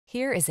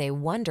Here is a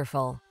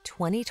wonderful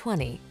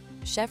 2020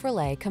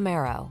 Chevrolet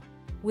Camaro.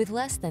 With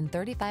less than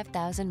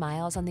 35,000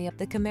 miles on the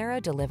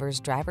Camaro delivers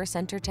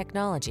driver-centered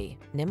technology,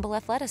 nimble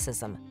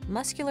athleticism,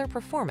 muscular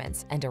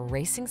performance, and a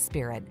racing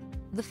spirit.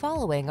 The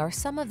following are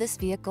some of this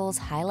vehicle's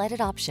highlighted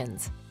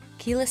options: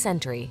 keyless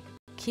entry,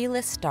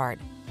 keyless start,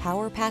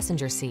 power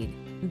passenger seat,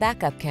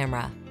 backup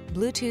camera,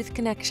 Bluetooth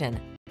connection,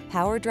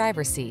 power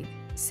driver seat,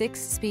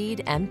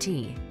 6-speed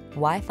MT,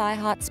 Wi-Fi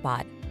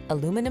hotspot,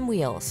 aluminum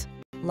wheels,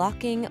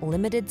 locking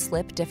limited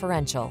slip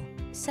differential.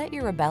 Set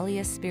your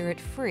rebellious spirit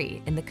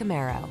free in the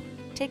Camaro.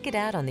 Take it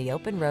out on the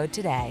open road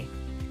today.